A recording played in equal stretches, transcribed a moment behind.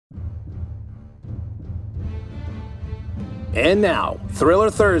And now, Thriller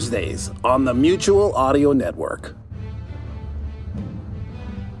Thursdays on the Mutual Audio Network.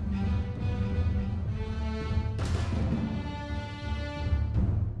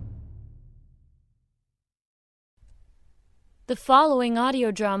 The following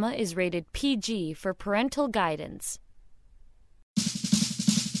audio drama is rated PG for parental guidance. The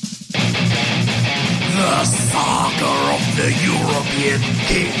Saga of the European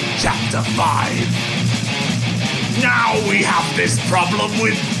King, Chapter 5. Now we have this problem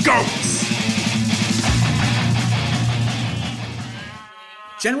with goats.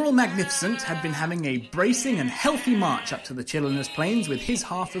 General Magnificent had been having a bracing and healthy march up to the Chillinus Plains with his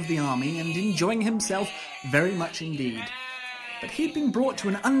half of the army and enjoying himself very much indeed. But he had been brought to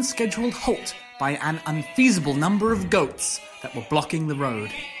an unscheduled halt by an unfeasible number of goats that were blocking the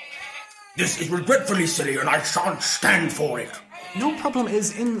road. This is regretfully silly and I shan't stand for it. No problem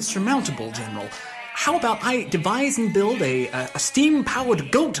is insurmountable, General. How about I devise and build a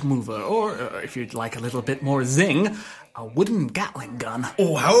steam-powered goat mover, or, if you'd like a little bit more zing, a wooden Gatling gun.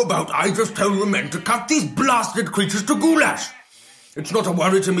 Or how about I just tell the men to cut these blasted creatures to goulash? It's not a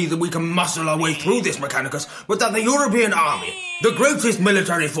worry to me that we can muscle our way through this, Mechanicus, but that the European army, the greatest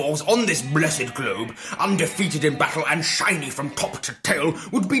military force on this blessed globe, undefeated in battle and shiny from top to tail,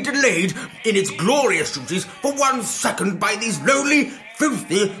 would be delayed in its glorious duties for 1 second by these lowly,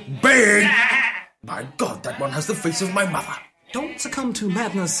 filthy, baying... By God, that one has the face of my mother. Don't succumb to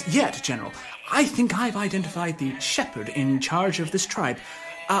madness yet, General. I think I've identified the shepherd in charge of this tribe.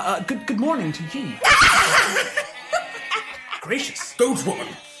 Good morning to you. Gracious.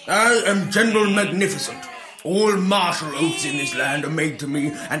 Goatwoman, I am General Magnificent. All martial oaths in this land are made to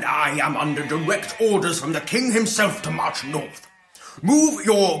me, and I am under direct orders from the king himself to march north. Move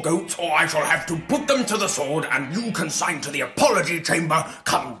your goats, or I shall have to put them to the sword, and you consigned to the apology chamber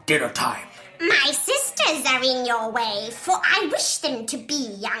come dinner time. My sisters are in your way, for I wish them to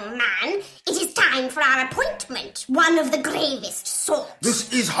be, young man. It is time for our appointment, one of the gravest sort.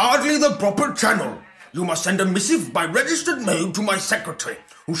 This is hardly the proper channel. You must send a missive by registered mail to my secretary,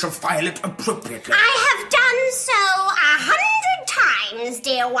 who shall file it appropriately. I have done so 100 times,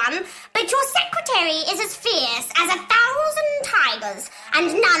 dear one, but your secretary is as fierce as 1,000 tigers, and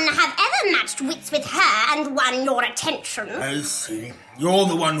none have ever matched wits with her and won your attention. I see. You're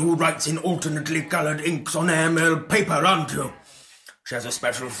the one who writes in alternately coloured inks on airmail paper, aren't you? She has a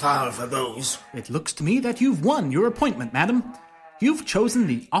special file for those. It looks to me that you've won your appointment, madam. You've chosen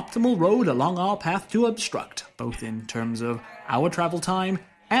the optimal road along our path to obstruct, both in terms of our travel time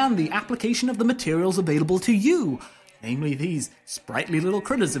and the application of the materials available to you, namely these sprightly little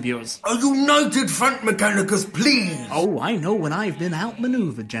critters of yours. A united front, Mechanicus, please! Oh, I know when I've been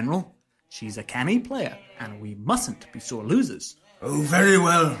outmaneuvered, General. She's a canny player, and we mustn't be sore losers. Oh, very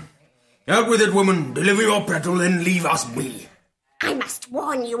well. Out with it, woman. Deliver your prattle, then leave us be. I must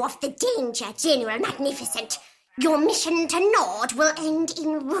warn you of the danger, General Magnificent. Your mission to Nord will end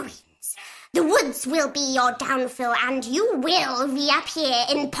in ruins. The woods will be your downfall, and you will reappear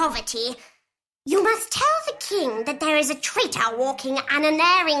in poverty. You must tell the king that there is a traitor walking an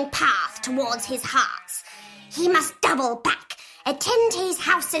unerring path towards his hearts. He must double back, attend to his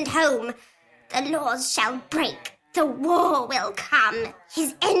house and home. The laws shall break, the war will come,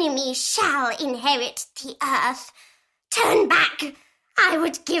 his enemies shall inherit the earth. Turn back. I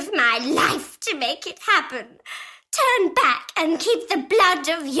would give my life to make it happen. Turn back and keep the blood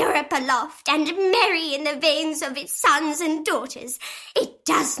of Europe aloft and merry in the veins of its sons and daughters. It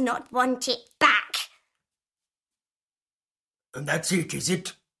does not want it back. And that's it, is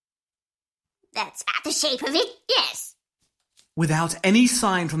it? That's about the shape of it, yes. Without any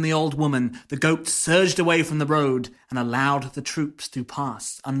sign from the old woman, the goats surged away from the road and allowed the troops to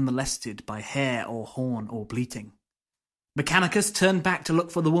pass unmolested by hair or horn or bleating. Mechanicus turned back to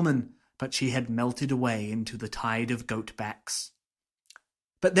look for the woman, but she had melted away into the tide of goat backs.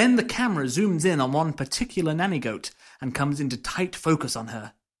 But then the camera zooms in on one particular nanny goat and comes into tight focus on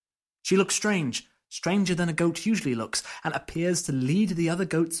her. She looks strange, stranger than a goat usually looks, and appears to lead the other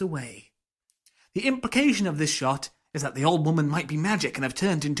goats away. The implication of this shot is that the old woman might be magic and have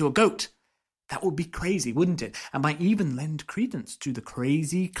turned into a goat. That would be crazy, wouldn't it? And might even lend credence to the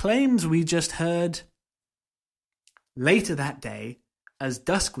crazy claims we just heard. Later that day, as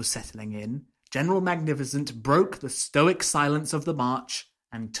dusk was settling in, General Magnificent broke the stoic silence of the march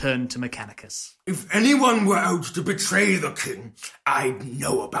and turned to Mechanicus. If anyone were out to betray the king, I'd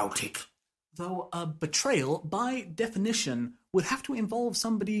know about it. Though a betrayal, by definition, would have to involve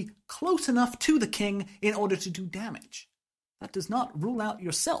somebody close enough to the king in order to do damage. that does not rule out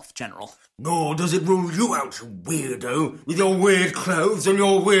yourself, General. Nor does it rule you out, you weirdo, with your weird clothes and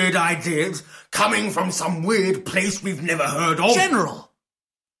your weird ideas, coming from some weird place we've never heard of. General!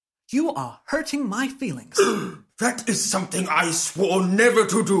 You are hurting my feelings. That is something I swore never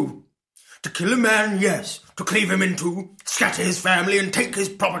to do. To kill a man, yes. To cleave him in two, scatter his family, and take his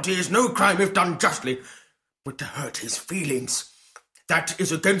property is no crime if done justly. But to hurt his feelings, that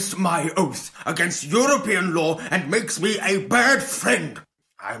is against my oath, against European law, and makes me a bad friend.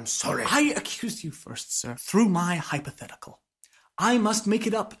 I'm sorry. I accused you first, sir, through my hypothetical. I must make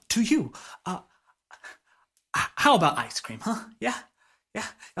it up to you. How about ice cream, huh? Yeah.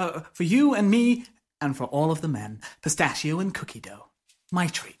 For you and me, and for all of the men, pistachio and cookie dough. My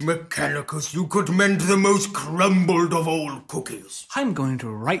treat. Mechanicus, you could mend the most crumbled of all cookies. I'm going to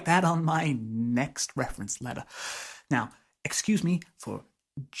write that on my next reference letter. Now, excuse me for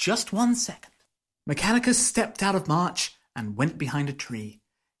just 1 second. Mechanicus stepped out of March and went behind a tree.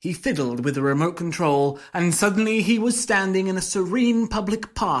 He fiddled with the remote control, and suddenly he was standing in a serene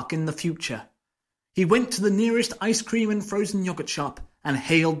public park in the future. He went to the nearest ice cream and frozen yogurt shop and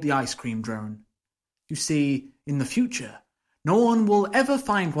hailed the ice cream drone. You see, in the future, no one will ever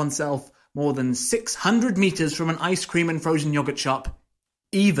find oneself more than 600 meters from an ice cream and frozen yogurt shop,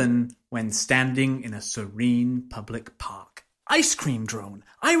 even when standing in a serene public park. Ice cream drone,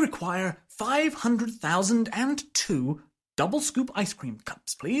 I require 500,002 double scoop ice cream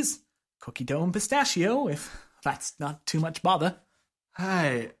cups, please. Cookie dough and pistachio, if that's not too much bother.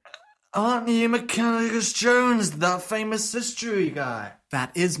 Hey, aren't you Mechanicus Jones, that famous history guy?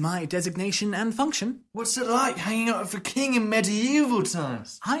 That is my designation and function. What's it like hanging out with a king in medieval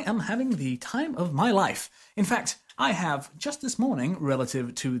times? I am having the time of my life. In fact, I have, just this morning,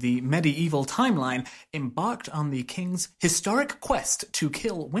 relative to the medieval timeline, embarked on the king's historic quest to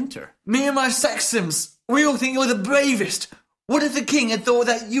kill winter. Me and my sex sims, we all think you're the bravest. What if the king had thought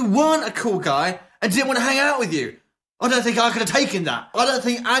that you weren't a cool guy and didn't want to hang out with you? I don't think I could have taken that. I don't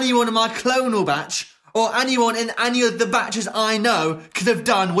think anyone in my clonal batch or anyone in any of the batches I know could have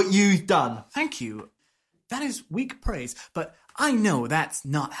done what you've done. Thank you. That is weak praise, but I know that's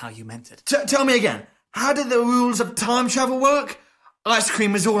not how you meant it. Tell me again, how did the rules of time travel work? Ice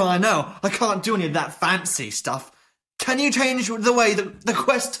cream is all I know. I can't do any of that fancy stuff. Can you change the way the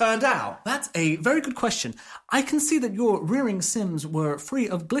quest turned out? That's a very good question. I can see that your rearing sims were free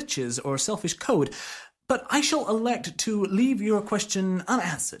of glitches or selfish code, but I shall elect to leave your question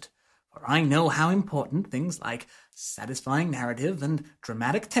unanswered. For I know how important things like satisfying narrative and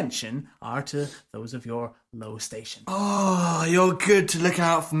dramatic tension are to those of your low station. Oh, you're good to look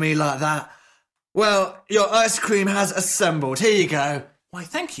out for me like that. Well, your ice cream has assembled. Here you go. Why,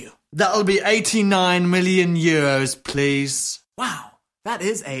 thank you. That'll be 89 million euros, please. Wow, that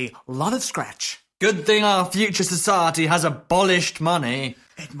is a lot of scratch. Good thing our future society has abolished money.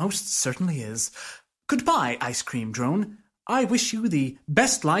 It most certainly is. Goodbye, ice cream drone. I wish you the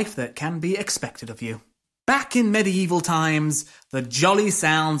best life that can be expected of you. Back in medieval times, the jolly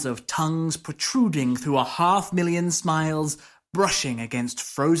sounds of tongues protruding through 500,000 smiles brushing against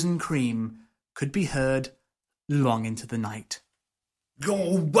frozen cream could be heard long into the night.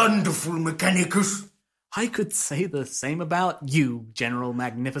 You're wonderful, Mechanicus. I could say the same about you, General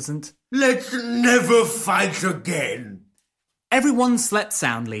Magnificent. Let's never fight again. Everyone slept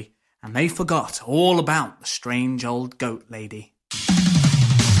soundly, and they forgot all about the strange old goat lady.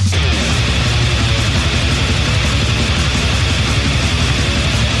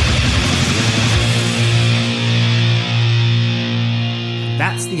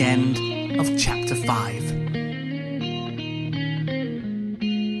 That's the end of Chapter 5.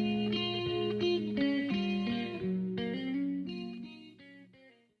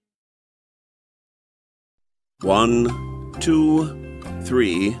 One, 2,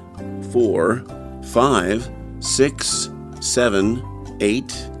 3, 4, 5, 6, 7,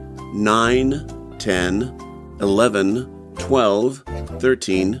 8, 9, 10, 11, 12,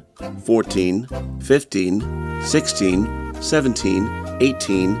 13, 14, 15, 16, 17,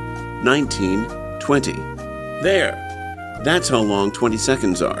 18, 19, 20. There! That's how long 20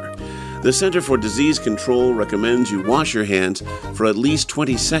 seconds are. The Center for Disease Control recommends you wash your hands for at least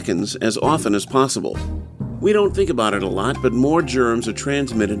 20 seconds as often as possible. We don't think about it a lot, but more germs are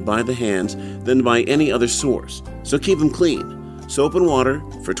transmitted by the hands than by any other source. So keep them clean. Soap and water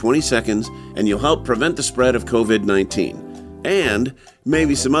for 20 seconds, and you'll help prevent the spread of COVID-19. And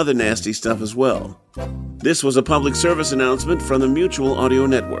maybe some other nasty stuff as well. This was a public service announcement from the Mutual Audio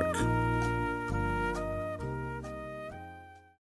Network.